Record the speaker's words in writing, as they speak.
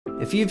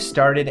If you've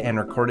started and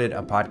recorded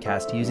a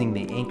podcast using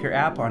the Anchor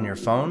app on your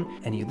phone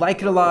and you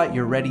like it a lot,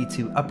 you're ready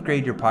to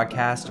upgrade your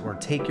podcast or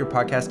take your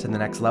podcast to the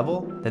next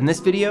level, then this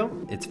video,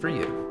 it's for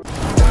you.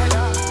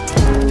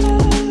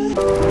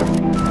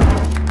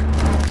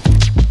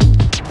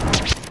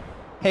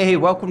 Hey,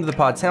 welcome to the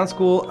Pod Sound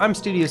School. I'm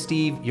Studio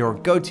Steve, your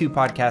go-to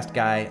podcast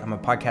guy. I'm a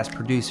podcast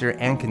producer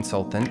and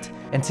consultant.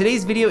 And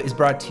today's video is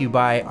brought to you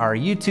by our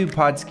YouTube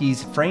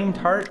podskis, Framed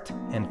Heart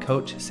and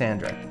Coach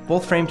Sandra.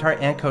 Both Framed Heart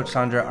and Coach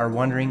Sandra are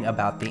wondering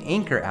about the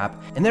Anchor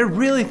app, and they're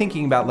really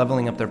thinking about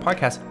leveling up their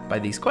podcast by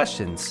these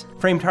questions.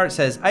 Framed Heart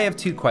says, I have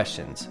two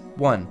questions.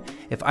 One,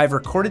 if I've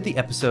recorded the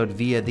episode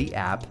via the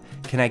app,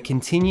 can I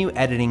continue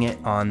editing it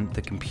on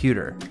the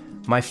computer?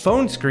 My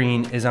phone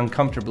screen is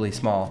uncomfortably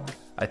small.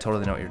 I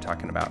totally know what you're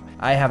talking about.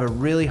 I have a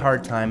really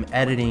hard time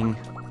editing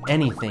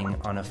anything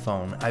on a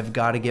phone. I've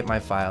got to get my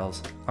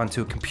files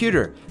onto a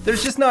computer.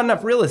 There's just not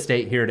enough real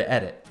estate here to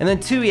edit. And then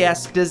two, he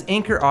asks, does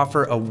Anchor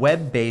offer a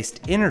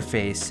web-based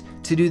interface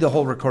to do the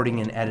whole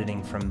recording and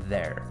editing from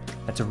there?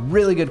 That's a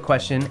really good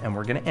question, and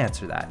we're gonna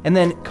answer that. And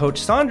then Coach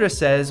Sandra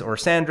says, or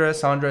Sandra,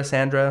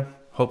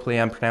 hopefully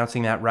I'm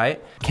pronouncing that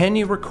right. Can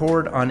you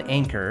record on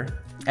Anchor,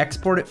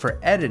 export it for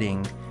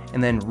editing,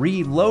 and then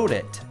reload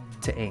it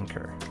to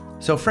Anchor?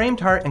 So Framed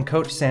Heart and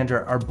Coach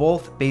Sandra are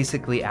both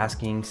basically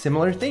asking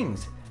similar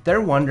things. They're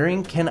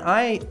wondering, can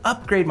I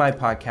upgrade my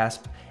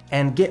podcast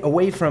and get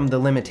away from the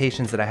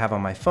limitations that I have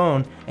on my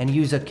phone and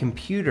use a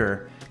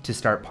computer to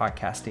start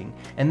podcasting?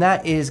 And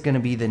that is gonna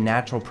be the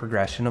natural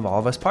progression of all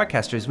of us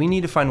podcasters. We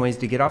need to find ways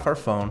to get off our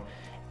phone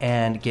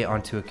and get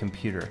onto a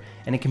computer.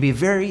 And it can be a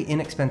very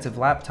inexpensive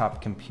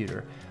laptop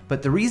computer.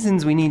 But the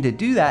reasons we need to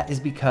do that is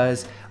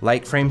because,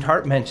 like Framed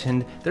Heart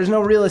mentioned, there's no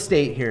real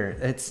estate here.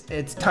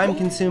 It's time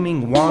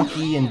consuming,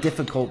 wonky, and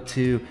difficult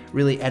to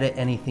really edit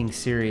anything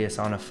serious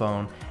on a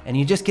phone. And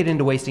you just get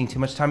into wasting too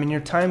much time, and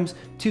your time's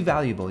too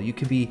valuable. You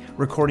could be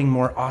recording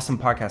more awesome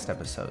podcast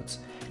episodes.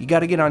 You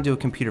gotta get onto a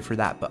computer for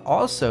that, but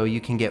also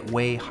you can get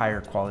way higher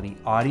quality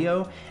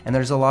audio, and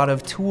there's a lot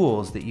of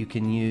tools that you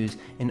can use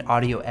in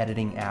audio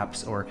editing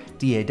apps or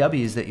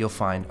DAWs that you'll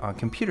find on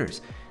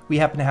computers. We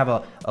happen to have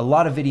a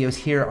lot of videos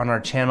here on our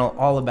channel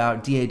all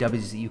about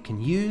DAWs that you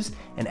can use.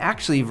 And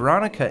actually,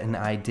 Veronica and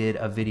I did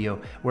a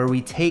video where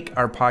we take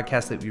our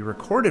podcast that we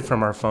recorded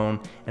from our phone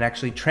and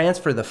actually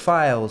transfer the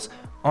files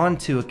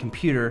onto a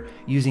computer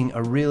using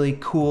a really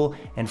cool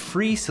and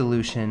free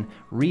solution,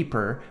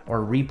 Reaper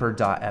or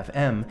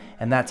Reaper.fm.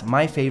 And that's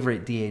my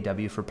favorite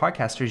DAW for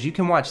podcasters. You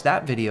can watch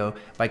that video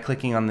by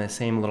clicking on the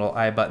same little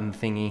I button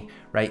thingy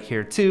right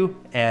here too.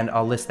 And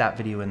I'll list that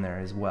video in there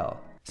as well.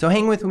 So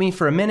hang with me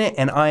for a minute,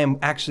 and I am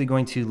actually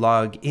going to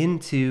log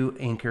into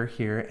Anchor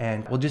here,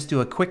 and we'll just do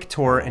a quick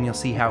tour and you'll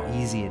see how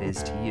easy it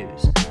is to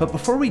use. But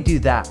before we do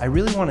that, I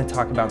really want to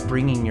talk about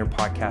bringing your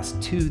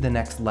podcast to the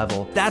next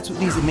level. That's what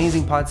these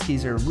amazing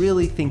podskis are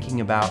really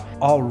thinking about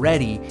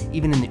already,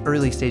 even in the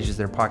early stages of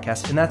their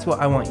podcast. And that's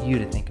what I want you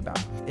to think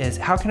about, is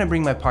how can I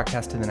bring my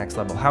podcast to the next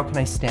level? How can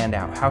I stand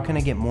out? How can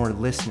I get more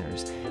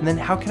listeners? And then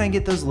how can I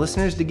get those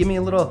listeners to give me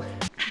a little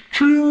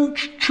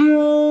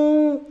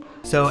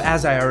So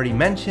as I already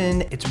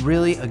mentioned, it's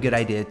really a good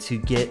idea to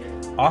get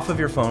off of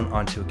your phone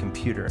onto a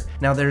computer.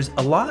 Now there's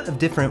a lot of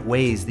different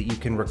ways that you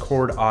can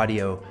record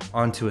audio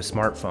onto a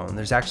smartphone.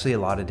 There's actually a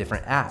lot of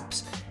different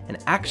apps. And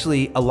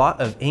actually, a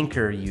lot of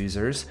Anchor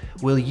users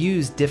will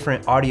use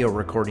different audio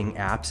recording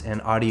apps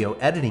and audio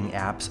editing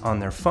apps on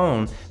their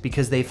phone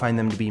because they find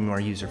them to be more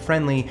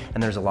user-friendly,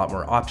 and there's a lot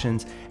more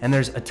options. And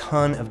there's a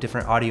ton of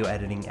different audio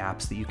editing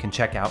apps that you can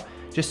check out.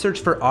 Just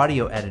search for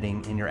audio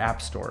editing in your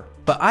app store.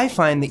 But I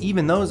find that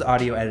even those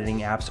audio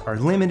editing apps are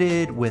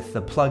limited with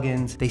the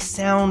plugins. They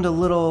sound a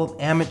little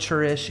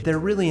amateurish. They're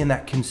really in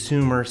that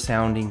consumer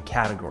sounding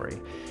category.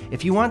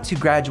 If you want to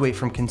graduate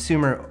from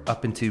consumer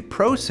up into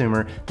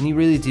prosumer, then you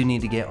really do need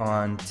to get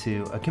on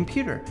to a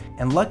computer.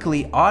 And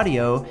luckily,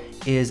 audio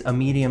is a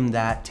medium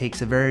that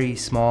takes a very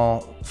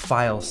small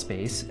file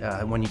space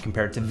when you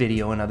compare it to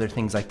video and other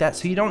things like that.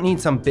 So you don't need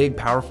some big,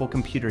 powerful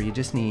computer. You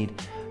just need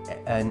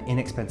an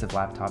inexpensive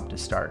laptop to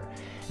start.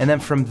 And then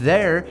from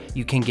there,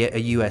 you can get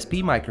a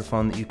USB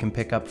microphone that you can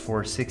pick up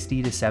for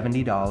 $60 to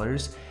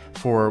 $70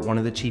 for one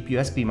of the cheap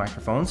USB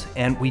microphones.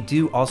 And we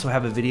do also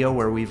have a video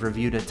where we've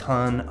reviewed a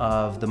ton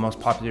of the most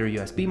popular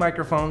USB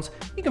microphones.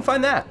 You can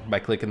find that by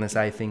clicking this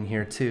I thing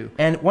here too.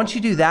 And once you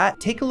do that,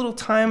 take a little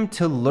time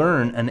to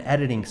learn an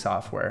editing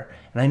software.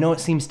 And I know it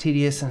seems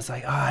tedious and it's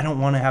like, oh, I don't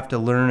want to have to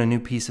learn a new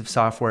piece of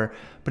software,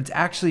 but it's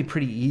actually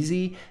pretty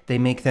easy. They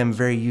make them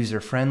very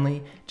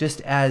user-friendly,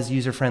 just as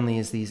user-friendly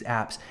as these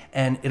apps.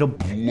 And it'll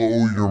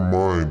blow your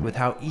mind with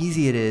how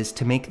easy it is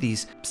to make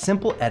these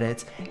simple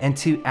edits and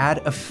to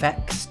add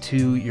effects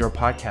to your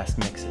podcast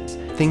mixes.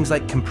 Things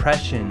like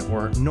compression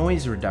or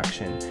noise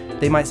reduction.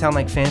 They might sound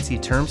like fancy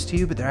terms to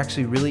you, but they're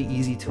actually really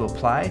easy to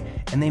apply,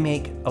 and they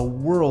make a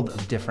world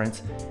of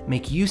difference,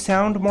 make you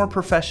sound more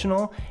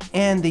professional,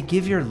 and they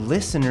give your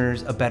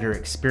listeners a better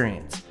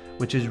experience,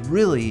 which is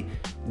really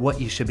what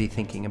you should be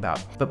thinking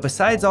about. But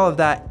besides all of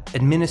that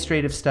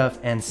administrative stuff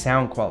and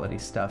sound quality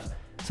stuff,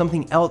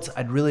 Something else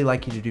I'd really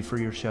like you to do for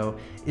your show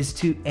is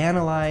to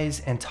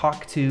analyze and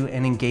talk to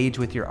and engage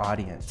with your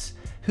audience.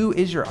 Who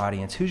is your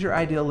audience? Who's your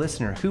ideal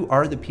listener? Who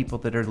are the people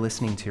that are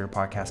listening to your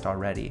podcast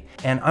already?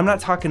 And I'm not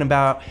talking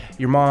about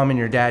your mom and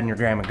your dad and your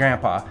grandma and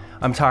grandpa.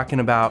 I'm talking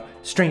about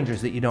strangers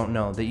that you don't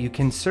know, that you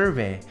can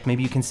survey.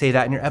 Maybe you can say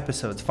that in your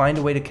episodes. Find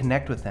a way to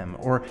connect with them,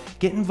 or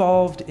get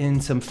involved in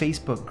some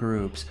Facebook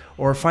groups,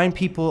 or find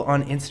people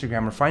on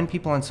Instagram, or find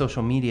people on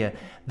social media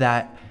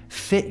that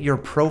fit your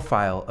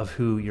profile of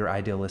who your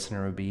ideal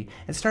listener would be,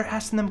 and start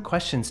asking them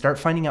questions, start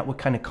finding out what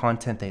kind of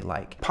content they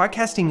like.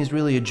 Podcasting is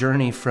really a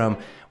journey from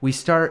we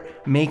start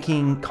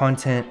making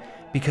content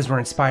because we're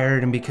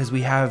inspired and because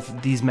we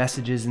have these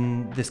messages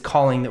and this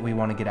calling that we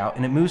want to get out,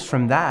 and it moves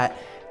from that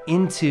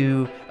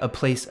into a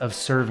place of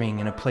serving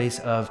and a place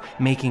of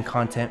making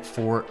content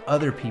for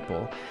other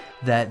people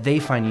that they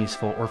find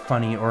useful or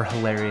funny or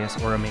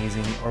hilarious or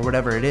amazing or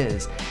whatever it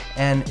is.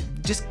 And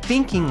just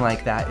thinking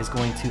like that is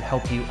going to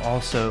help you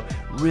also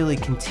really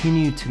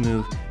continue to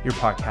move your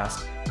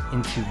podcast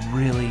into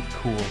really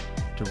cool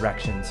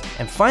directions.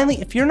 And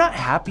finally, if you're not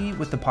happy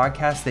with the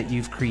podcast that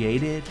you've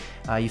created,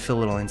 you feel a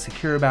little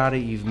insecure about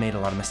it, you've made a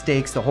lot of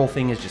mistakes, the whole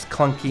thing is just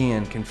clunky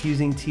and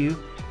confusing to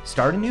you,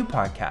 start a new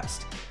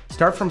podcast.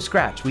 Start from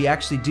scratch. We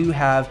actually do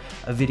have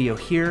a video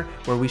here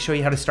where we show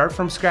you how to start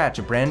from scratch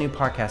a brand new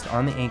podcast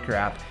on the Anchor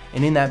app.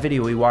 And in that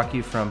video, we walk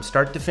you from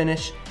start to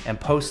finish and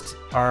post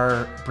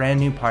our brand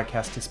new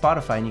podcast to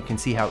Spotify, and you can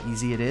see how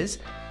easy it is.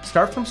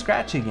 Start from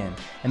scratch again.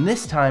 And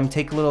this time,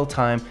 take a little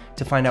time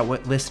to find out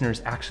what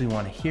listeners actually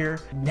want to hear.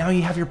 Now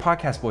you have your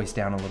podcast voice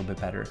down a little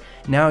bit better.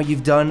 Now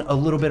you've done a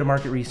little bit of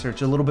market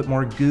research, a little bit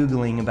more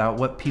Googling about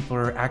what people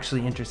are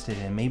actually interested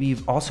in. Maybe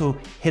you've also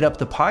hit up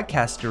the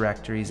podcast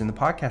directories and the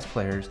podcast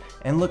players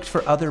and looked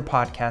for other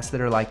podcasts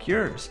that are like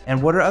yours.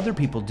 And what are other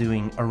people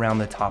doing around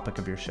the topic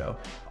of your show?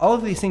 All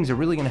of these things are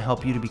really going to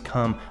help you to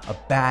become a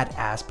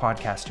badass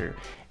podcaster.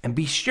 And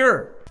be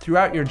sure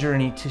throughout your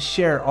journey to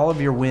share all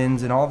of your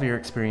wins and all of your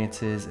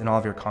experiences and all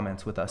of your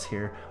comments with us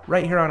here,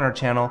 right here on our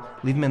channel.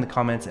 Leave them in the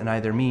comments and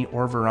either me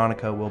or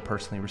Veronica will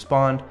personally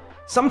respond.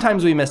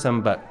 Sometimes we miss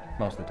them, but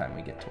most of the time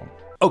we get to them.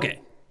 Okay.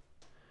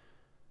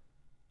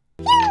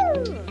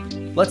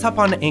 Let's hop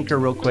on to Anchor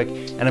real quick,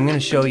 and I'm going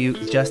to show you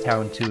just how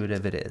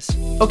intuitive it is.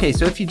 Okay,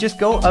 so if you just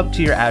go up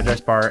to your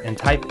address bar and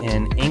type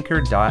in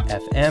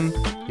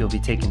anchor.fm, you'll be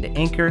taken to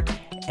Anchor.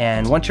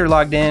 And once you're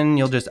logged in,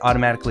 you'll just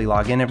automatically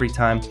log in every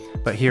time,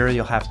 but here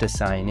you'll have to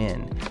sign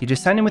in. You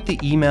just sign in with the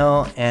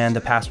email and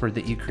the password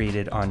that you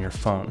created on your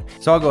phone.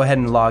 So I'll go ahead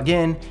and log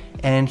in,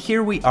 and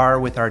here we are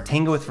with our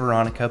Tango with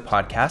Veronica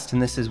podcast,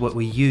 and this is what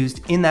we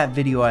used in that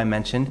video I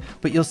mentioned,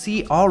 but you'll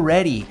see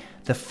already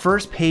the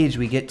first page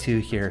we get to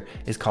here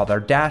is called our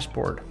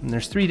dashboard. And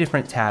there's 3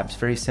 different tabs,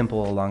 very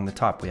simple along the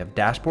top. We have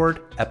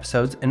dashboard,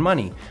 episodes, and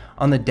money.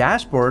 On the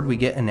dashboard, we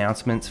get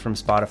announcements from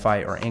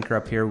Spotify or Anchor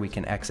up here we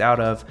can X out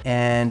of,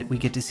 and we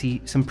get to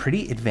see some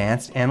pretty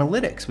advanced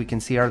analytics. We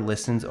can see our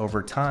listens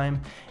over time,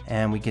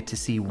 and we get to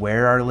see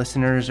where our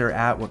listeners are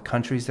at, what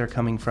countries they're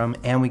coming from,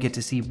 and we get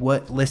to see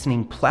what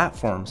listening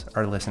platforms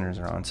our listeners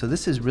are on. So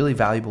this is really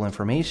valuable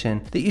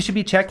information that you should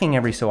be checking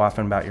every so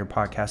often about your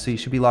podcast. So you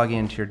should be logging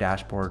into your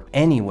dashboard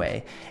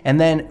anyway. And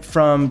then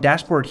from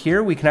dashboard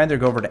here, we can either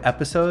go over to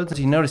episodes. As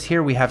you notice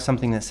here, we have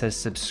something that says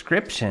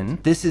subscription.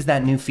 This is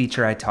that new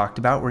feature I talked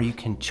about where you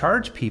can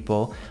charge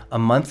people a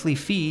monthly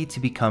fee to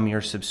become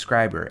your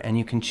subscriber, and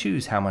you can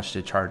choose how much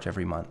to charge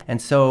every month. And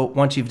so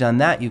once you've done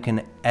that, you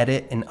can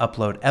edit and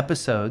upload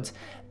episodes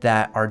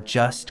that are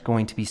just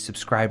going to be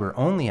subscriber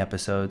only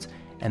episodes.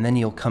 And then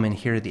you'll come in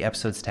here to the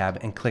episodes tab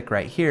and click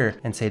right here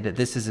and say that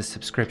this is a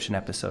subscription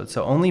episode.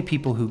 So only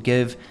people who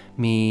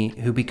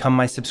become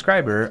my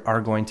subscriber are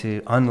going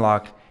to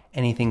unlock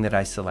anything that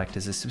I select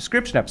as a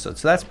subscription episode.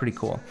 So that's pretty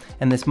cool.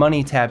 And this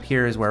money tab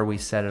here is where we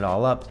set it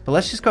all up. But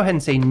let's just go ahead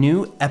and say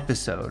new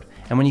episode.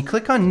 And when you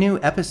click on new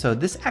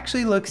episode, this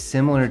actually looks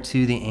similar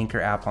to the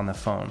Anchor app on the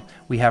phone.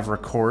 We have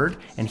record,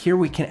 and here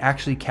we can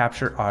actually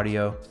capture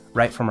audio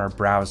right from our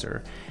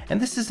browser.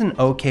 And this is an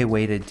okay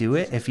way to do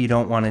it. If you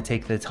don't want to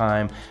take the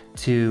time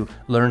to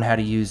learn how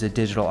to use a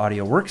digital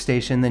audio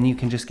workstation, then you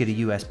can just get a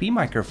USB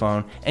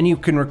microphone and you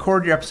can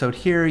record your episode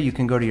here. You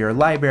can go to your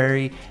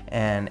library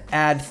and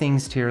add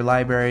things to your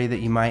library that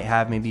you might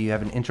have. Maybe you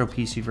have an intro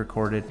piece you've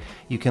recorded.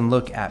 You can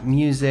look at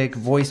music,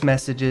 voice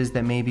messages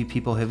that maybe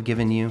people have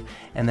given you,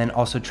 and then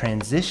also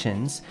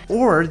transitions.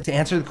 Or to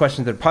answer the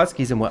questions that are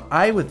podskis, and what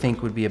I would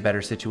think would be a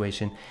better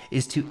situation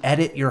is to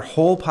edit your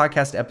whole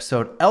podcast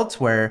episode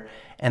elsewhere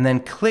and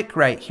then click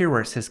right here where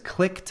it says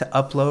click to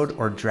upload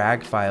or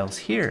drag files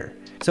here.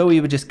 So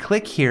we would just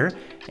click here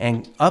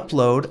and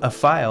upload a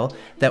file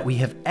that we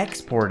have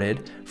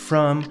exported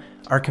from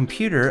our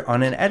computer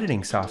on an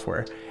editing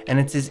software. And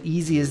it's as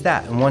easy as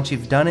that. And once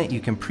you've done it, you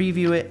can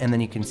preview it and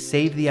then you can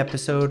save the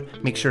episode.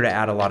 Make sure to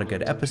add a lot of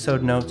good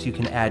episode notes. You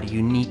can add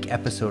unique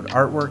episode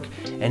artwork.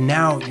 And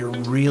now you're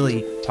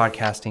really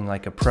podcasting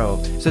like a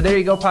pro. So there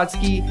you go,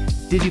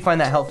 Podski. Did you find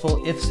that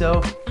helpful? If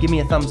so, give me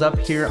a thumbs up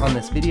here on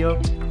this video.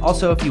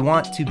 Also, if you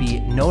want to be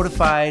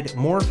notified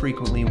more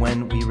frequently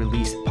when we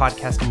release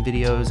podcasting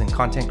videos and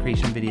content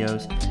creation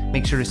videos,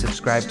 make sure to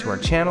subscribe to our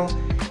channel.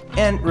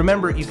 And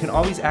remember, you can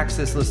always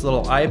access this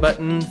little I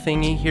button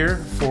thingy here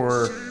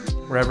for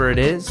wherever it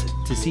is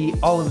to see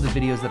all of the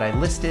videos that I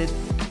listed.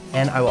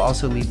 And I will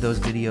also leave those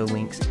video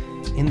links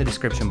in the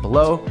description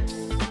below.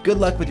 Good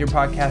luck with your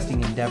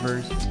podcasting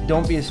endeavors.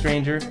 Don't be a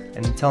stranger.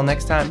 And until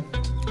next time,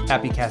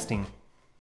 happy casting.